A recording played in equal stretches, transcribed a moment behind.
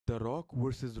The Rock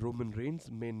versus Roman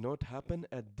Reigns may not happen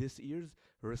at this year's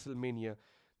WrestleMania.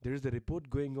 There is a report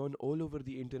going on all over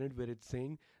the internet where it's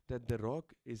saying that The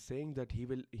Rock is saying that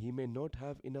he may not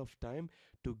have enough time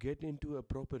to get into a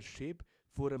proper shape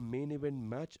for a main event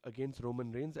match against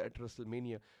Roman Reigns at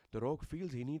WrestleMania. The Rock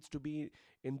feels he needs to be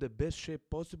in the best shape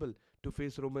possible to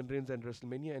face Roman Reigns at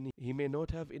WrestleMania, and he may not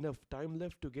have enough time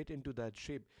left to get into that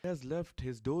shape. He has left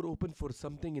his door open for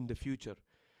something in the future.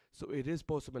 So it is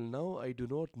possible. Now I do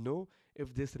not know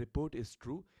if this report is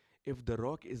true, if The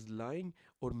Rock is lying,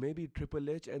 or maybe Triple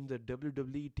H and the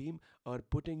WWE team are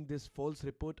putting this false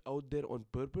report out there on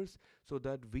purpose so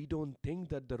that we don't think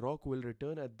that The Rock will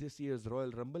return at this year's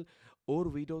Royal Rumble, or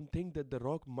we don't think that The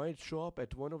Rock might show up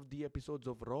at one of the episodes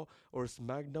of Raw or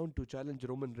SmackDown to challenge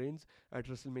Roman Reigns at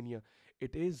WrestleMania.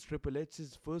 It is Triple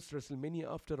H's first WrestleMania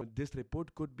after all. This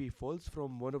report could be false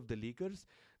from one of the leakers.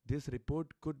 This report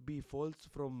could be false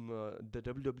from the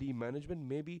WWE management.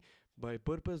 Maybe by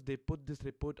purpose they put this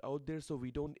report out there so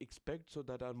we don't expect, so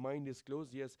that our mind is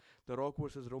closed. Yes, The Rock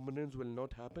versus Roman Reigns will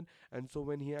not happen, and so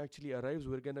when he actually arrives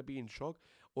we're gonna be in shock.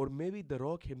 Or maybe The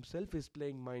Rock himself is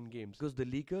playing mind games, because the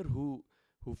leaker who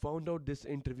found out this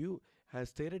interview has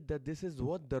stated that this is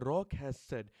what The Rock has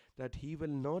said, that he will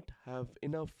not have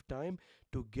enough time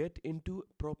to get into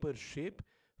proper shape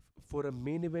for a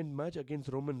main event match against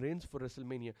Roman Reigns for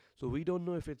WrestleMania. So we don't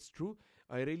know if it's true.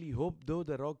 I really hope though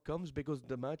The Rock comes, because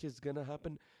the match is gonna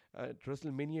happen at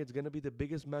WrestleMania. It's gonna be the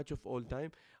biggest match of all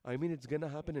time. I mean, it's gonna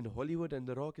happen in Hollywood, and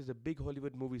The Rock is a big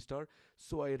Hollywood movie star.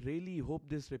 So I really hope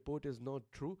this report is not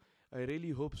true. I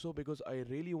really hope so, because I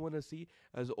really want to see,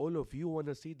 as all of you want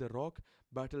to see, The Rock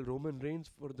battle Roman Reigns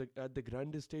at the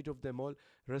grandest stage of them all,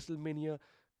 WrestleMania,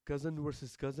 cousin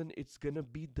versus cousin. It's gonna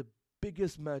be the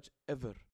biggest match ever.